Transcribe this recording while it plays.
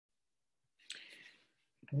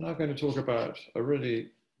I'm now going to talk about a really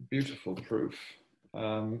beautiful proof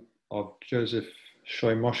of József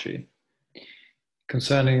Solymosi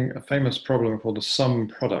concerning a famous problem called the sum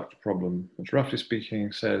product problem, which roughly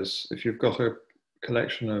speaking says if you've got a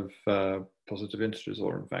collection of positive integers,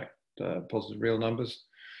 or in fact positive real numbers,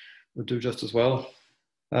 would do just as well.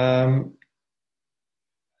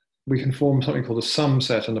 We can form something called a sum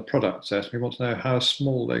set and a product set. We want to know how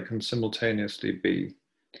small they can simultaneously be.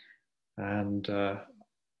 And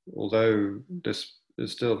although this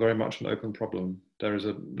is still very much an open problem, there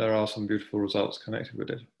are some beautiful results connected with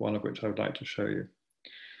it, one of which I would like to show you.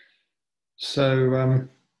 So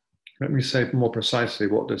let me say more precisely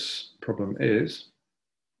what this problem is,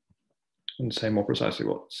 and say more precisely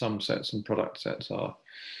what sum sets and product sets are.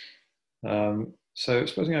 So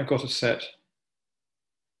supposing I've got a set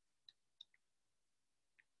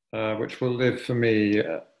which will live for me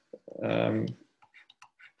in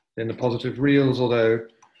the positive reals, although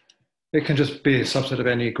it can just be a subset of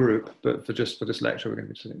any group, but for this lecture, we're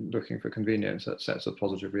going to be looking for convenience at sets of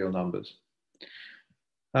positive real numbers.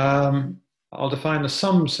 I'll define the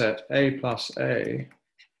sum set A plus A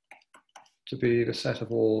to be the set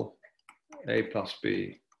of all A plus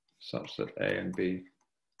B, such that A and B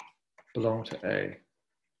belong to A.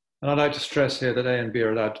 And I'd like to stress here that A and B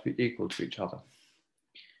are allowed to be equal to each other.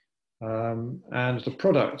 And the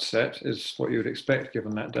product set is what you would expect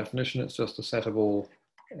given that definition. It's just a set of all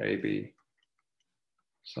AB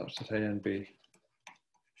such that A and B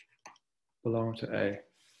belong to A.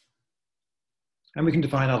 And we can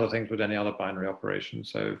define other things with any other binary operation.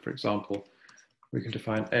 So for example, we can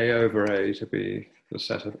define A over A to be the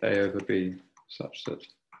set of A over B such that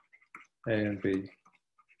A and B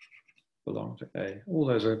belong to A. All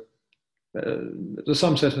those are, the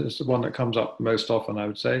sum set is the one that comes up most often, I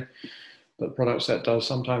would say, but product set does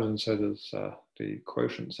sometimes, and so does the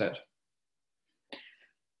quotient set.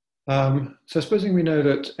 So supposing we know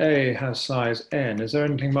that A has size n, is there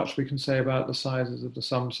anything much we can say about the sizes of the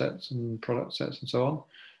sum sets and product sets and so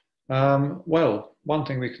on? Well, one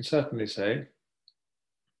thing we can certainly say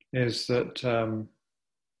is that,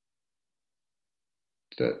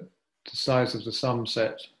 that the size of the sum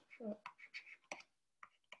set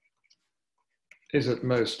is at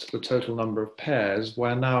most the total number of pairs,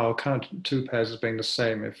 where now I'll count two pairs as being the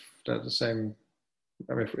same if they're the same.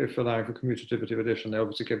 I mean, if allowing for commutative addition, they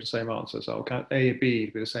obviously give the same answer. So I'll count AB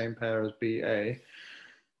to be the same pair as BA.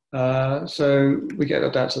 So we get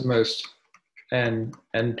that that's at most n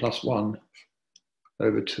plus 1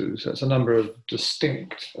 over 2. So it's a number of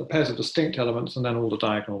pairs of distinct elements and then all the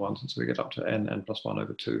diagonal ones. And so we get up to n plus 1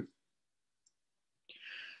 over 2.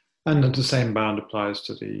 And then the same bound applies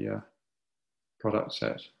to the product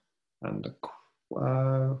set and the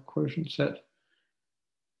quotient set.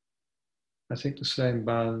 I think the same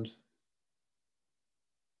bound,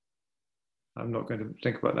 I'm not going to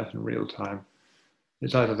think about that in real time.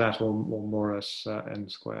 It's either that or more or less n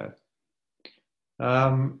squared.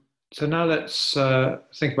 So now let's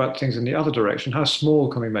think about things in the other direction. How small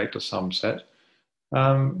can we make the sum set?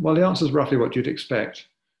 Well, the answer is roughly what you'd expect.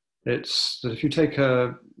 It's that if you take,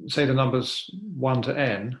 say, the numbers 1 to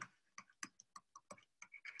n,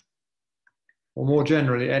 or more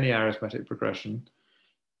generally, any arithmetic progression,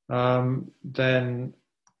 then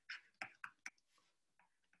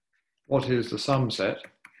what is the sum set?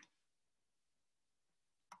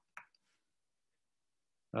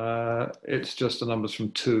 It's just the numbers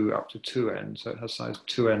from 2 up to 2n, so it has size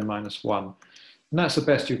 2n minus 1. And that's the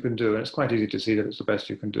best you can do, and it's quite easy to see that it's the best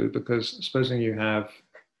you can do, because supposing you have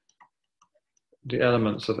the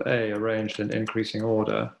elements of A arranged in increasing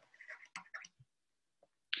order,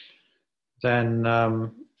 then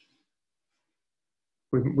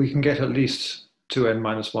we can get at least 2n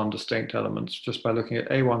minus 1 distinct elements just by looking at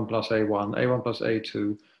A1 plus A1, A1 plus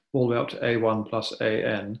A2, all the way up to A1 plus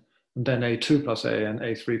AN, and then A2 plus AN,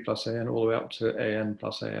 A3 plus AN, all the way up to AN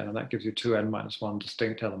plus AN, and that gives you 2n minus 1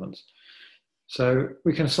 distinct elements. So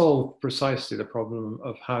we can solve precisely the problem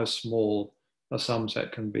of how small a sum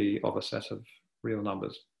set can be of a set of real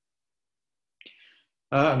numbers.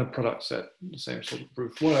 And a product set, the same sort of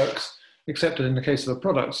proof works, except that in the case of a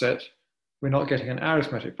product set, we're not getting an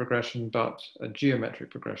arithmetic progression, but a geometric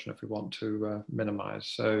progression if we want to minimize.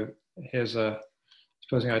 So here's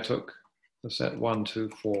supposing I took the set 1, 2,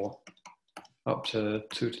 4 up to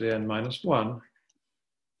 2 to the n minus 1,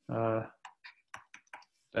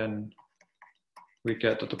 then we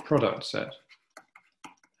get that the product set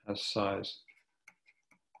has size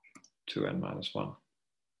 2n minus 1.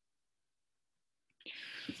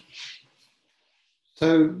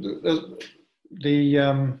 So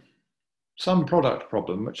the sum product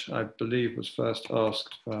problem, which I believe was first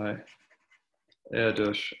asked by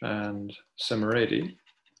Erdos and Szemerédi.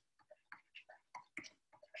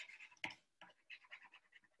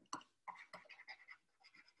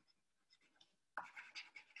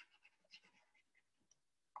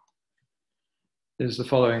 Is the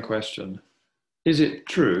following question. Is it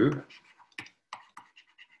true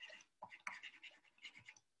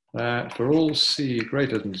that for all c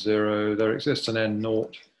greater than 0, there exists an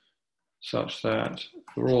n0 such that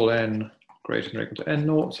for all n greater than or equal to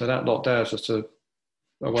n0, so that lot there is just a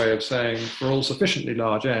way of saying for all sufficiently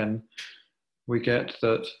large n, we get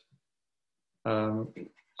that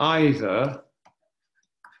either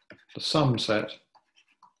the sum set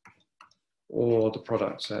or the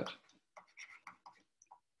product set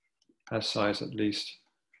has size at least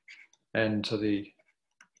n to the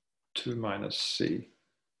 2 minus c.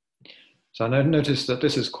 So I notice that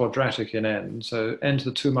this is quadratic in n, so n to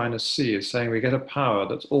the 2 minus c is saying we get a power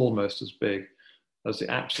that's almost as big as the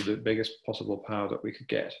absolute biggest possible power that we could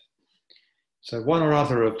get. So one or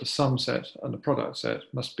other of the sum set and the product set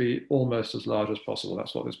must be almost as large as possible.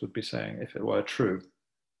 That's what this would be saying if it were true.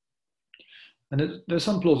 And there's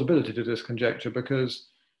some plausibility to this conjecture because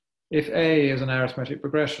if A is an arithmetic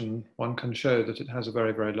progression, one can show that it has a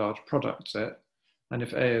very, very large product set. And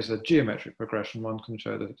if A is a geometric progression, one can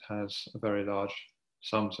show that it has a very large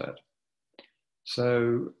sum set.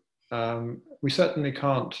 So we certainly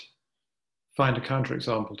can't find a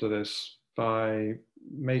counterexample to this by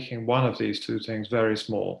making one of these two things very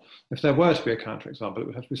small. If there were to be a counterexample, it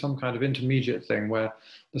would have to be some kind of intermediate thing where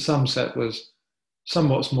the sum set was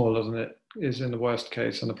somewhat smaller than it is in the worst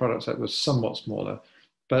case, and the product set was somewhat smaller.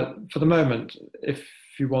 But for the moment, if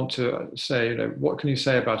you want to say, what can you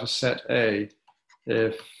say about a set A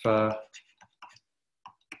if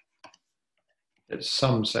its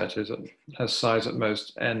sum set has size at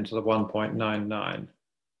most n to the 1.99?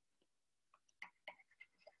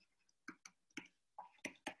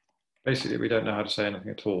 Basically, we don't know how to say anything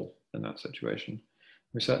at all in that situation.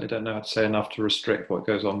 We certainly don't know how to say enough to restrict what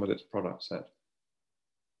goes on with its product set.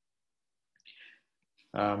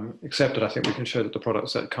 Except that I think we can show that the product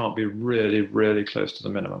set can't be really, really close to the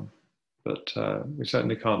minimum. But we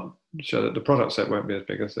certainly can't show that the product set won't be as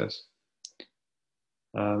big as this.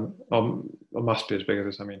 Or must be as big as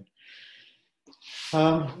this, I mean.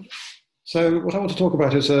 So what I want to talk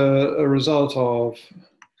about is a result of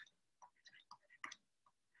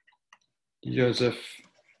József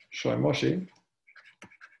Solymosi.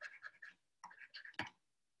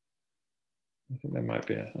 I think there might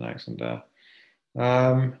be an accent there.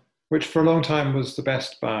 Which for a long time was the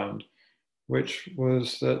best bound, which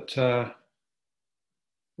was that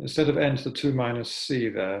instead of n to the 2 minus c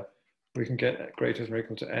there, we can get greater than or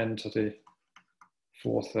equal to n to the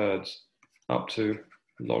 4/3 up to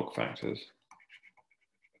log factors.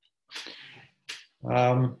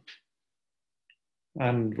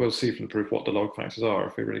 And we'll see from the proof what the log factors are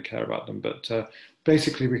if we really care about them. But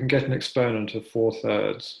basically, we can get an exponent of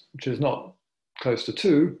 4/3, which is not close to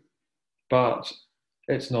 2, but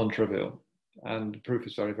it's non-trivial. And the proof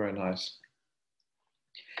is very, very nice.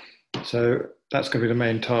 So that's going to be the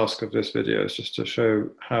main task of this video, is just to show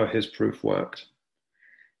how his proof worked.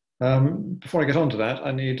 Before I get on to that,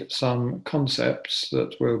 I need some concepts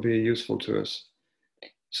that will be useful to us.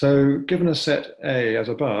 So given a set A as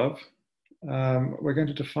above, we're going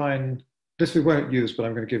to define, this we won't use, but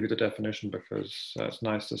I'm going to give you the definition because it's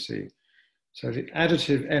nice to see. So the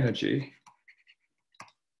additive energy,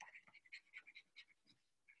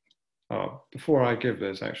 before I give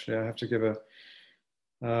this, actually, I have to give a,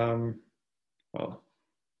 well,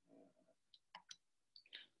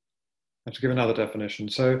 I have to give another definition.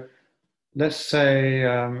 So let's say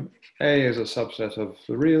A is a subset of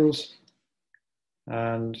the reals,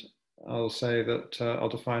 and I'll say that I'll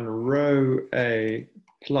define rho A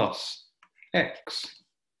plus x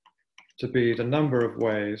to be the number of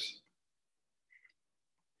ways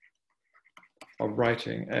of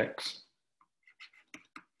writing x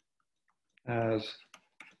as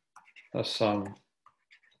a sum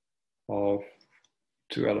of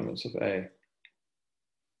two elements of A.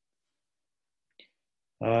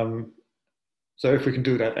 So if we can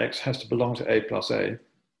do that, x has to belong to A plus A.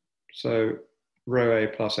 So rho A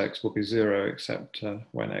plus x will be 0 except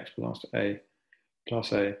when x belongs to A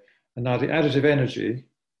plus A. And now the additive energy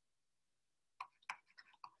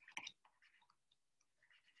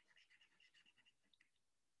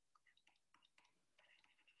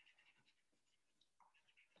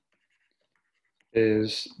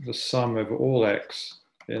is the sum of all x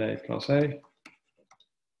in A plus A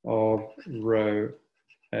of rho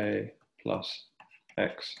A plus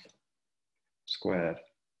x squared.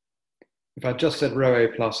 If I just said rho A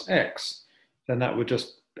plus x, then that would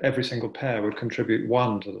just every single pair would contribute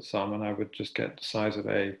 1 to the sum, and I would just get the size of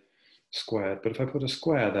A squared. But if I put a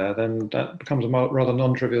square there, then that becomes a rather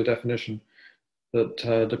non-trivial definition that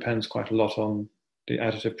depends quite a lot on the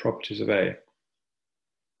additive properties of A.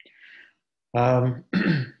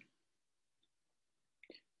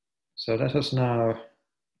 So let us now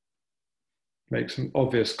make some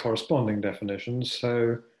obvious corresponding definitions.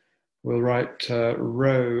 So we'll write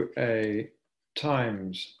rho A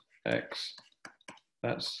times X.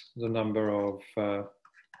 That's the number of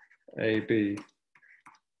AB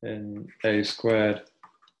in A squared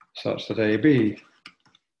such that AB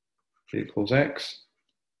equals X.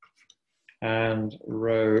 And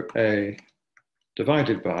rho A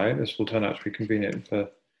divided by, this will turn out to be convenient for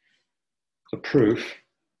the proof,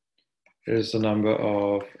 is the number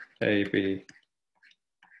of AB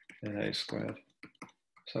in A squared,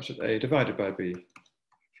 such that A divided by B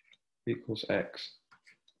equals X.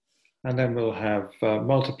 And then we'll have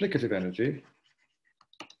multiplicative energy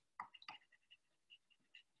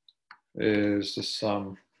is the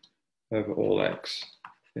sum over all X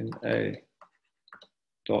in A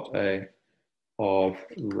dot A of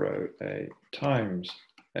rho A times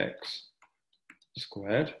X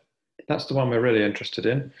squared. That's the one we're really interested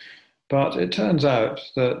in. But it turns out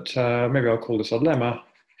that, maybe I'll call this a lemma,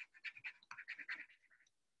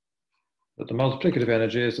 that the multiplicative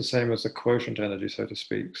energy is the same as the quotient energy, so to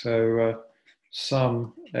speak. So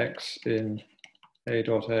sum X in A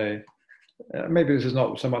dot A, maybe this is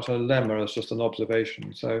not so much a lemma as just an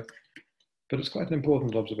observation. So, but it's quite an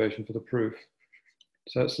important observation for the proof.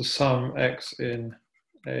 So it's the sum X in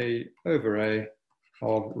A over A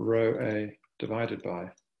of rho A divided by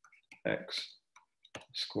X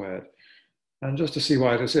squared. And just to see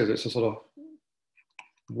why this is, it's a sort of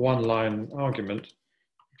one-line argument,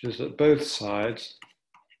 which is that both sides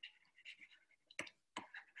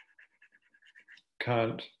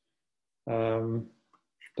count the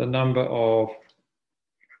number of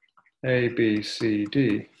A, B, C,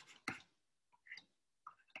 D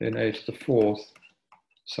in A to the fourth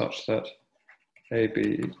such that AB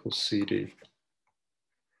equals CD.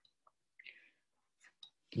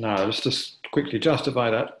 Now, let's just quickly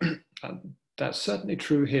justify that. That's certainly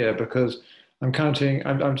true here because I'm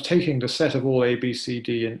taking the set of all A, B, C,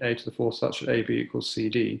 D in A to the fourth such that AB equals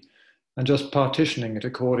CD and just partitioning it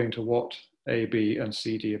according to what A, B, and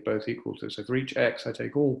C, D are both equal to. So for each X, I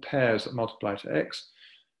take all pairs that multiply to X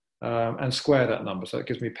and square that number. So it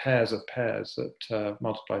gives me pairs of pairs that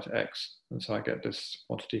multiply to X. And so I get this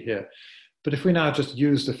quantity here. But if we now just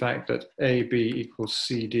use the fact that AB equals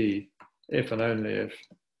CD, if and only if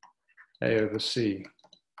A over C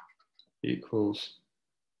equals,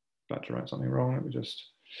 about to write something wrong, let me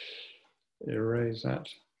just erase that,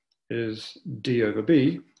 is D over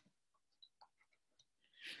B,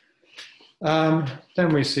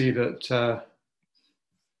 then we see that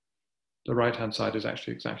the right-hand side is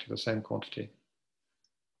actually exactly the same quantity.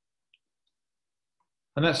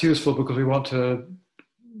 And that's useful because we're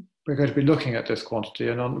going to be looking at this quantity,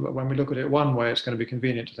 and when we look at it one way, it's going to be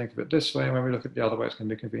convenient to think of it this way, and when we look at the other way, it's going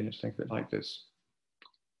to be convenient to think of it like this.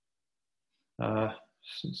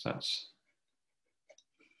 Since that's,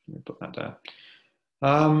 let me put that there.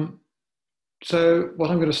 So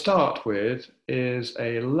what I'm going to start with is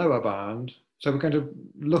a lower bound. So we're going to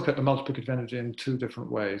look at the multiplicative energy in two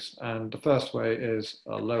different ways, and the first way is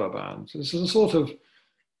a lower bound. So this is a sort of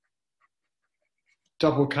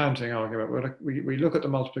double counting argument. We look at the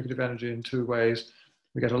multiplicative energy in two ways.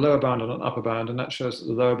 We get a lower bound and an upper bound, and that shows that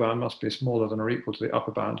the lower bound must be smaller than or equal to the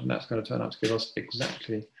upper bound, and that's going to turn out to give us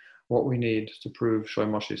exactly what we need to prove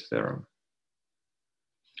Solymosi theorem.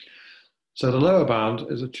 So the lower bound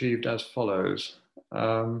is achieved as follows.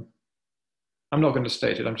 I'm not going to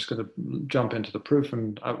state it, I'm just going to jump into the proof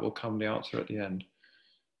and out will come the answer at the end.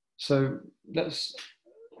 So let's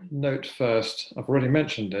note first, I've already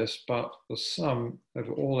mentioned this, but the sum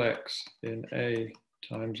over all X in A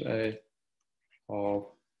times A of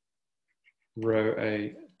rho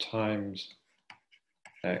A times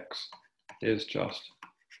X is just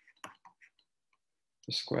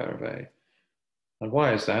the square of A. And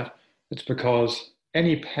why is that? It's because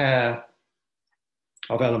any pair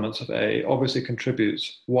of elements of A obviously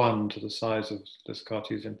contributes 1 to the size of this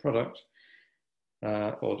Cartesian product,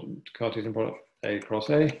 or Cartesian product A cross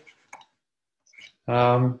A.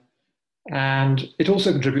 And it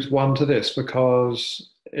also contributes 1 to this because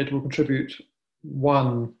it will contribute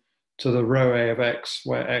 1 to the rho A of X,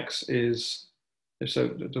 where X is, so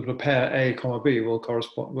the pair A comma B will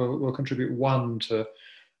contribute 1 to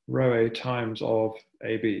rho A times of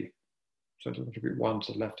AB. So it will contribute 1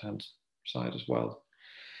 to the left-hand side as well.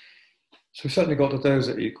 So we've certainly got that those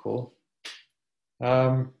are equal.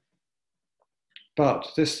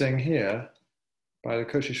 But this thing here, by the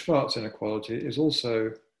Cauchy-Schwarz inequality, is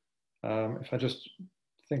also, if I just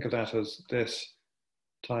think of that as this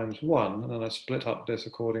times 1, and then I split up this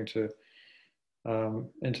according to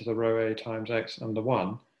into the row A times x and the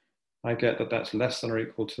 1, I get that that's less than or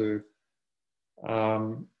equal to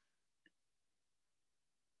the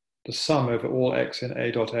sum over all x in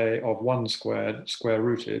a dot a of 1 squared, square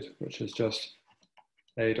rooted, which is just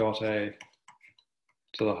a dot a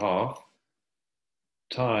to the half,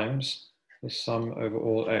 times the sum over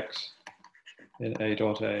all x in a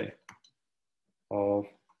dot a of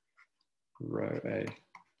row A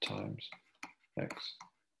times x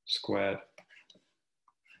squared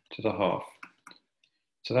to the half.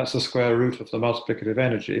 So that's the square root of the multiplicative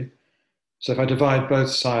energy. So if I divide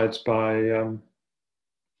both sides by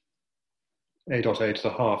a dot a to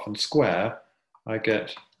the half and square, I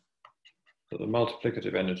get that the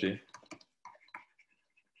multiplicative energy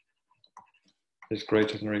is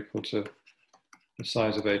greater than or equal to the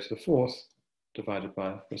size of a to the fourth divided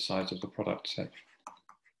by the size of the product set.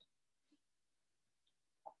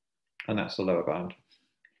 And that's the lower bound.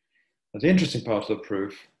 The interesting part of the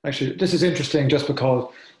proof, actually, this is interesting just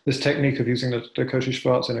because this technique of using the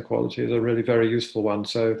Cauchy-Schwarz inequality is a really very useful one.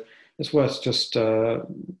 So it's worth just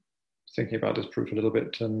thinking about this proof a little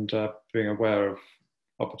bit and being aware of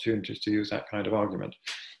opportunities to use that kind of argument.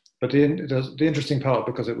 But the interesting part,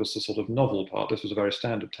 because it was the sort of novel part, this was a very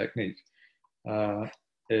standard technique,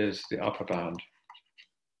 is the upper bound.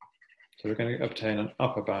 So we're going to obtain an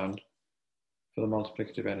upper bound for the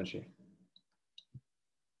multiplicative energy.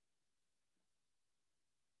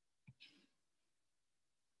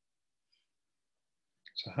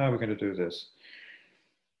 So how are we going to do this?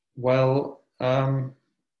 Well,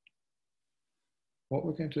 what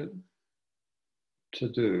we're going to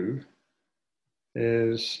do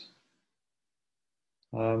is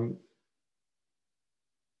I'll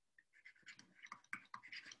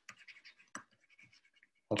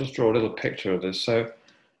just draw a little picture of this. So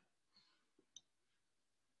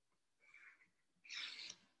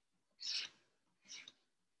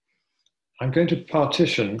I'm going to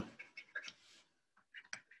partition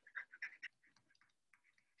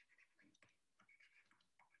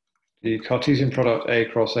the Cartesian product A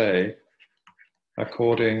cross A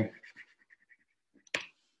according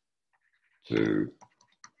to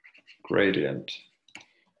gradient.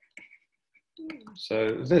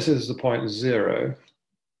 So this is the point 0,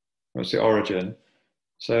 that's the origin.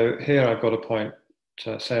 So here I've got a point,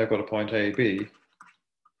 say I've got a point AB,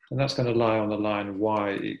 and that's going to lie on the line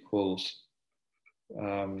y equals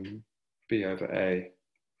b over a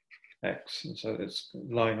x. And so it's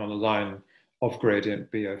lying on the line of gradient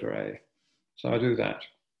b over a. So I do that.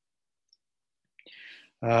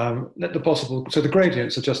 Let the possible, so the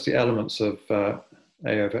gradients are just the elements of a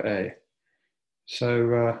over a.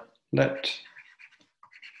 So let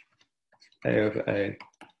a over a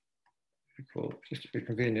equal, just to be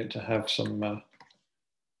convenient to have some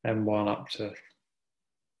m1 up to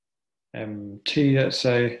mt, let's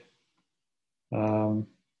say, with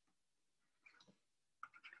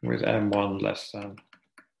m1 less than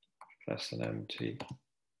mt.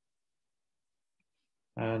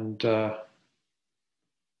 And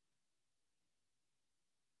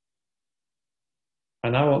I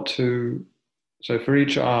now want to, so for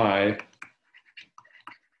each I,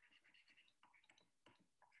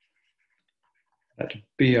 let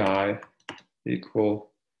bi equal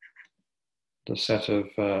the set of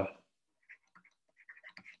ab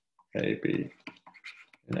in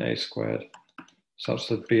a squared, such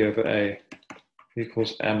that b over a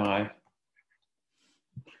equals mi.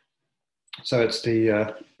 So it's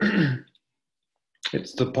the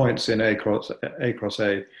it's the points in a cross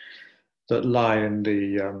a that lie in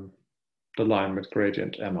the line with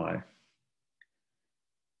gradient mi.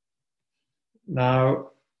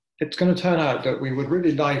 Now, it's going to turn out that we would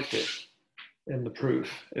really like it in the proof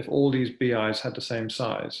if all these bi's had the same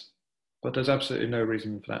size, but there's absolutely no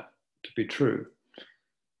reason for that to be true.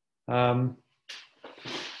 But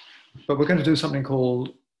we're going to do something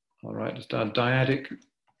called, all right, just dyadic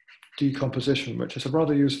decomposition, which is a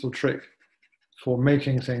rather useful trick for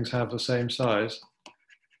making things have the same size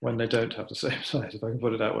when they don't have the same size, if I can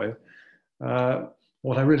put it that way.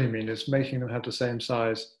 What I really mean is making them have the same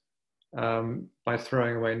size by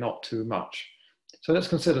throwing away not too much. So let's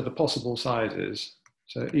consider the possible sizes.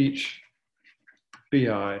 So each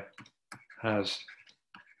bi has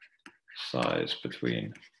size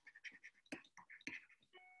between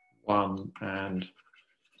 1 and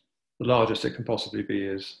the largest it can possibly be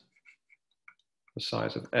is the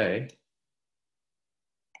size of A.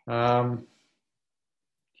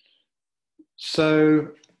 So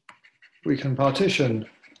we can partition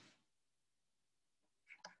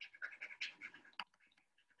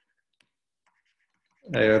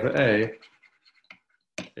A over A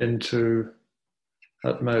into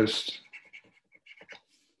at most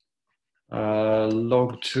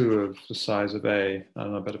log 2 of the size of A,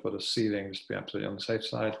 and I better put a ceiling just to be absolutely on the safe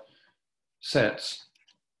side, sets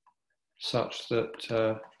such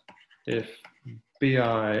that if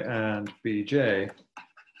BI and BJ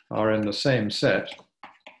are in the same set,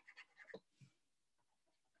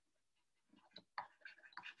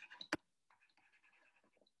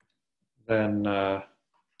 then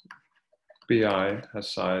BI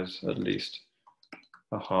has size at least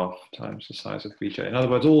a half times the size of BJ. In other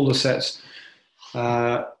words, all the sets,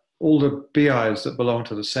 all the BIs that belong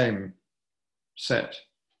to the same set.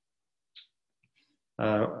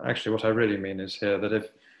 Actually, what I really mean is here that if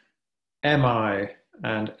MI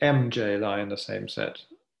and MJ lie in the same set,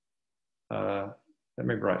 let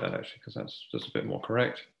me write that actually, because that's just a bit more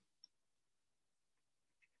correct.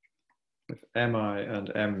 If MI and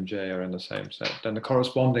MJ are in the same set, then the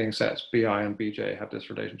corresponding sets, BI and BJ, have this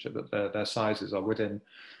relationship that their sizes are within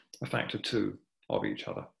a factor 2 of each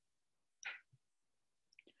other.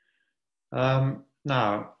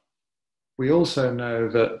 Now, we also know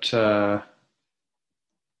that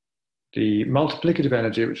the multiplicative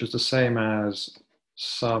energy, which is the same as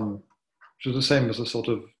sum, which is the same as a sort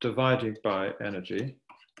of dividing by energy,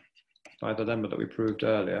 by the lemma that we proved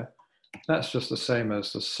earlier, that's just the same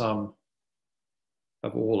as the sum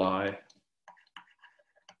of all I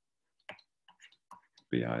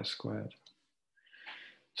BI squared.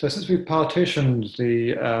 So since we've partitioned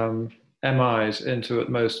the MIs into at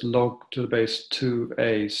most log to the base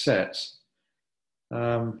 2A sets,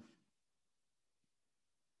 so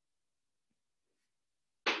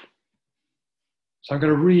I'm going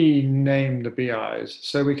to rename the BIs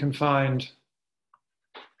so we can find,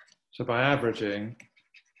 so by averaging,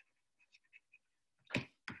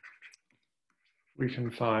 we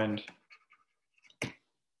can find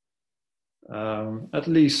at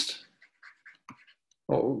least,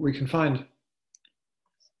 or we can find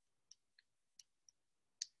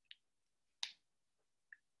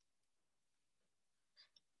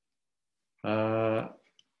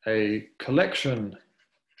a collection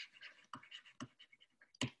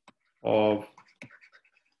of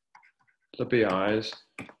the BIs,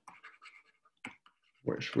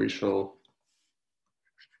 which we shall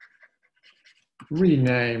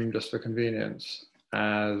rename, just for convenience,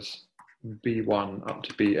 as B1 up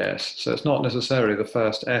to BS. So it's not necessarily the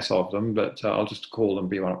first S of them, but I'll just call them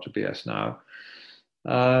B1 up to BS now.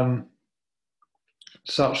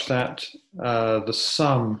 Such that the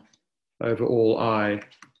sum over all I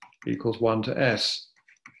equals 1 to S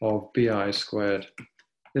of BI squared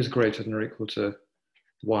is greater than or equal to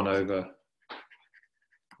 1 over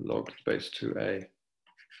log to the base 2A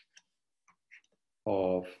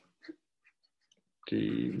of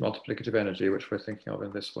the multiplicative energy, which we're thinking of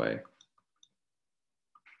in this way.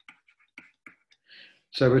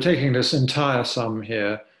 So we're taking this entire sum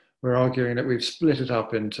here, we're arguing that we've split it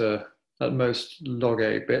up into at most log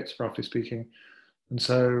A bits, roughly speaking. And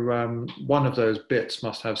so one of those bits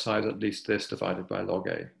must have size at least this divided by log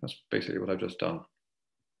A. That's basically what I've just done.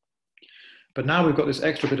 But now we've got this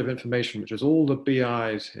extra bit of information, which is all the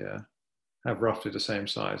BIs here have roughly the same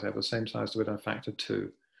size. They have the same size within a factor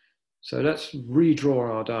 2. So let's redraw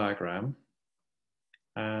our diagram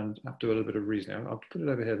and I'll do a little bit of reasoning. I'll put it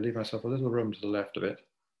over here, leave myself a little room to the left of it.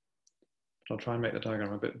 But I'll try and make the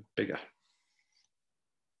diagram a bit bigger.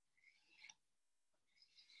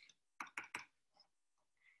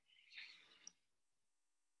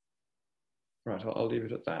 Right, I'll leave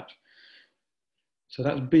it at that. So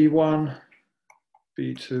that's B1,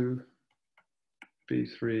 B2,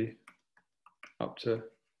 B3, up to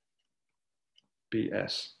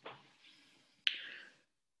BS.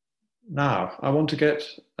 Now, I want to get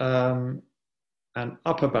an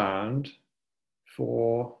upper bound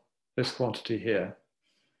for this quantity here.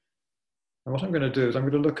 And what I'm going to do is I'm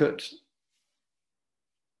going to look at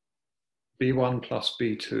B1 plus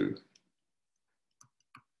B2.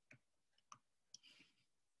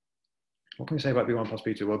 What can we say about B1 plus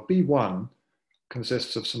B2? Well, B1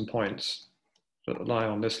 consists of some points that lie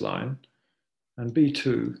on this line, and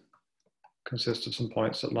B2 consists of some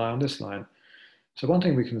points that lie on this line. So one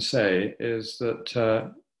thing we can say is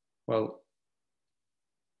that, well,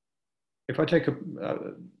 if I take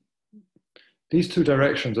these two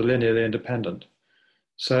directions are linearly independent.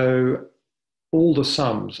 So all the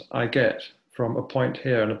sums I get from a point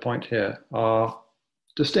here and a point here are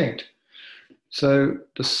distinct. So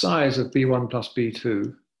the size of B1 plus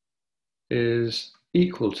B2 is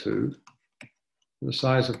equal to the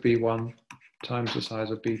size of B1 times the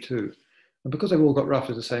size of B2. And because they've all got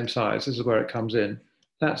roughly the same size, this is where it comes in.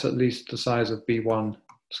 That's at least the size of B1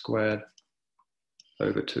 squared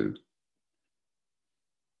over 2.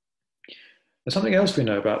 There's something else we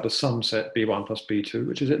know about the sum set B1 plus B2,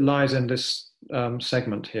 which is it lies in this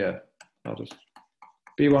segment here. I'll just,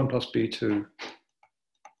 B1 plus B2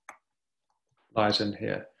 lies in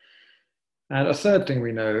here. And a third thing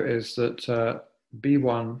we know is that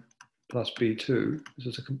B1 plus B2, this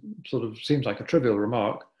is a sort of seems like a trivial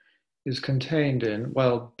remark, is contained in,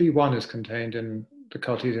 well, B1 is contained in the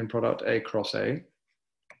Cartesian product A cross A,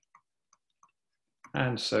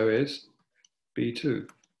 and so is B2.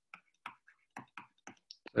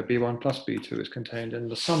 So B1 plus B2 is contained in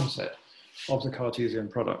the sum set of the Cartesian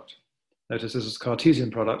product. Notice this is Cartesian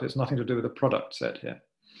product, it's nothing to do with the product set here.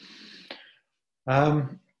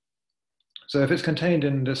 So if it's contained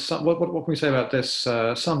in this, what can we say about this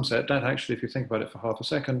sum set? That actually, if you think about it for half a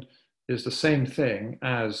second, is the same thing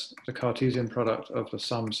as the Cartesian product of the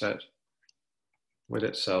sum set with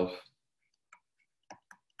itself.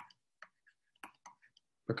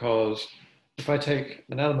 Because if I take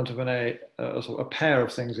an element of an A, a pair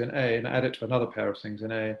of things in A, and add it to another pair of things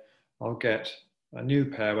in A, I'll get a new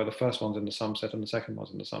pair where the first one's in the sum set and the second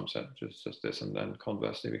one's in the sum set, which is just this, and then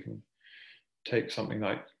conversely we can take something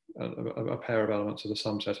like a pair of elements of the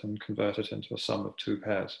sum set and convert it into a sum of two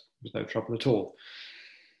pairs. There's no trouble at all.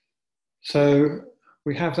 So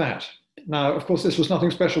we have that. Now, of course, this was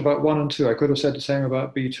nothing special about 1 and 2. I could have said the same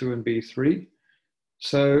about B2 and B3.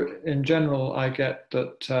 So in general, I get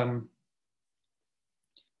that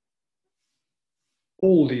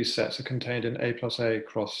all these sets are contained in A plus A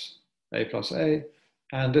cross A plus A,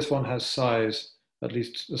 and this one has size at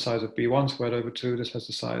least the size of B1 squared over 2, this has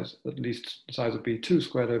the size at least the size of B2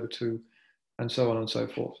 squared over 2, and so on and so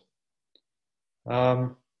forth.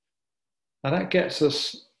 Now that gets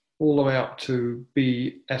us all the way up to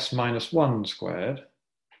BS minus 1 squared,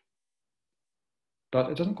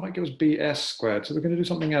 but it doesn't quite give us BS squared, so we're going to do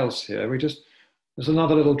something else here. There's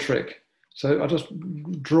another little trick. So I'll just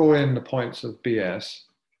draw in the points of BS.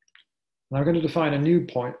 And I'm going to define a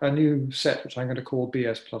new set, which I'm going to call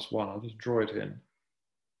BS plus 1. I'll just draw it in.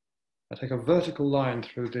 I take a vertical line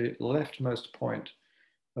through the leftmost point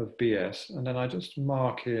of BS, and then I just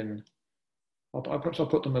mark in, perhaps I'll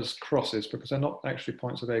put them as crosses because they're not actually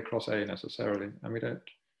points of A cross A necessarily. And we don't,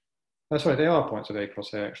 sorry, they are points of A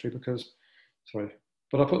cross A actually because, sorry,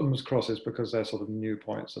 but I'll put them as crosses because they're sort of new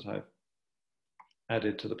points that I've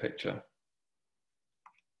added to the picture.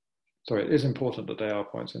 Sorry, it is important that they are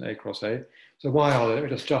points in A cross A. So why are they? Let me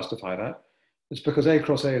just justify that. It's because A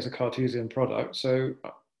cross A is a Cartesian product. So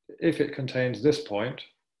if it contains this point,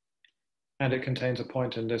 and it contains a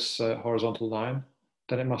point in this horizontal line,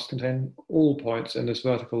 then it must contain all points in this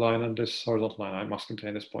vertical line and this horizontal line. It must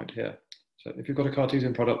contain this point here. So if you've got a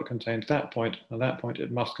Cartesian product that contains that point and that point,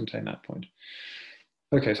 it must contain that point.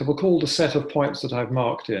 Okay, so we'll call the set of points that I've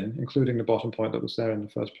marked in, including the bottom point that was there in the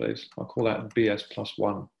first place, I'll call that BS plus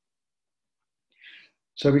 1.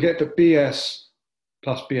 So we get that BS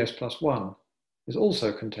plus 1 is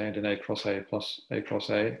also contained in A cross A plus A cross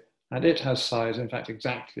A, and it has size, in fact,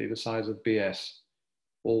 exactly the size of BS,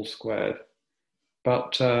 all squared.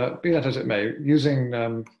 But be that as it may, using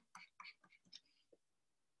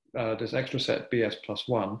this extra set BS plus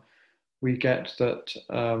 1, we get that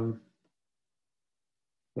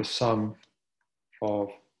the sum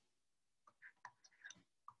of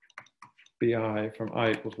BI from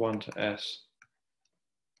I equals 1 to S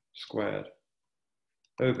squared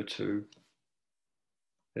over 2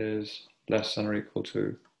 is less than or equal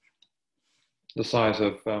to the size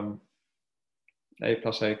of A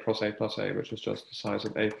plus A cross A plus A, which is just the size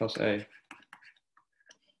of A plus A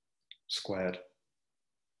squared.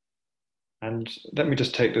 And let me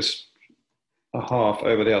just take this a half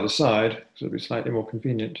over the other side, because it'll be slightly more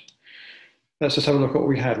convenient. Let's just have a look at what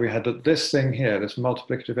we had. We had that this thing here, this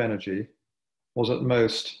multiplicative energy, was at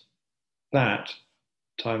most that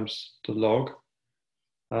times the log,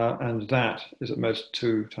 and that is at most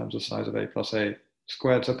 2 times the size of A plus A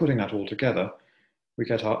squared. So putting that all together, we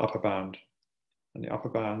get our upper bound. And the upper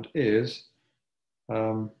bound is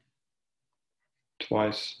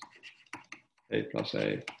twice A plus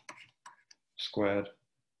A squared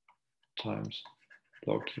times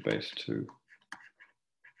log to the base 2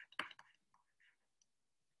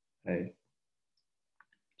 A.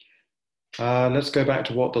 Let's go back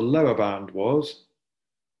to what the lower bound was.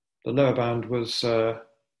 The lower bound was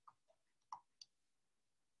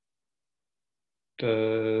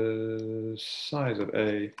the size of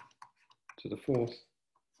A to the 4th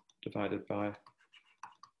divided by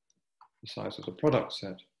the size of the product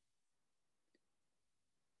set.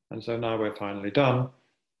 And so now we're finally done.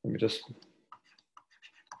 Let me just,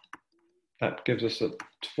 that gives us that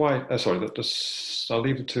twice, sorry, that this, I'll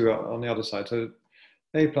leave the 2 on the other side. So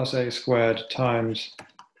a plus a squared times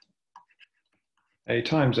a,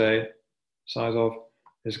 size of,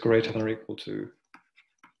 is greater than or equal to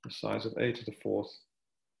the size of a to the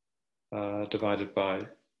 4th divided by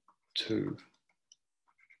 2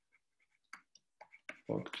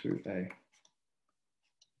 log 2a.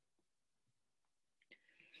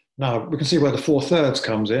 Now we can see where the 4/3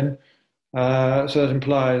 comes in. So it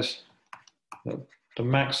implies that the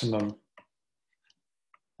maximum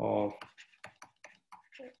of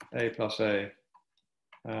a plus a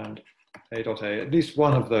and a dot a, at least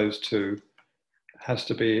one of those two, has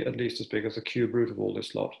to be at least as big as the cube root of all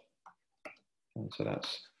this lot. And so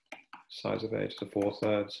that's size of a to the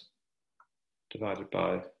 4/3 divided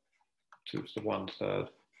by 2 to the 1/3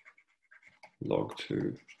 log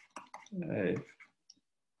 2a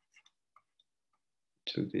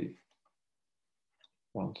to the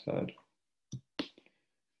 1/3.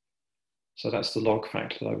 So that's the log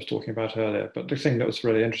factor that I was talking about earlier. But the thing that was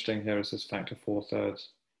really interesting here is this factor 4/3.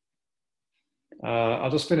 I'll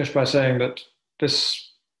just finish by saying that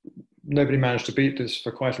nobody managed to beat this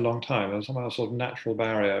for quite a long time. There's somehow a sort of natural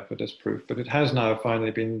barrier for this proof, but it has now finally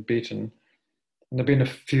been beaten. And there have been a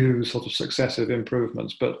few sort of successive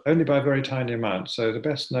improvements, but only by a very tiny amount. So the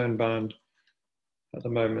best known bound at the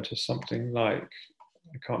moment is something like,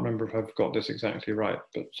 I can't remember if I've got this exactly right,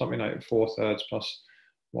 but something like 4/3 plus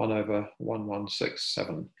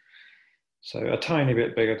 1/1167. So a tiny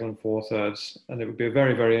bit bigger than 4/3, and it would be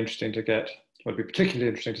very, very interesting to get, well, it'd be particularly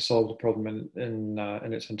interesting to solve the problem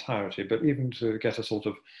in its entirety, but even to get a sort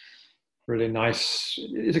of really nice,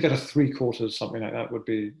 to get a 3/4, something like that would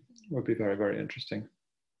be very, very interesting.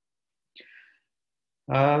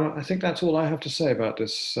 I think that's all I have to say about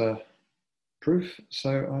this proof,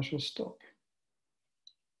 so I shall stop.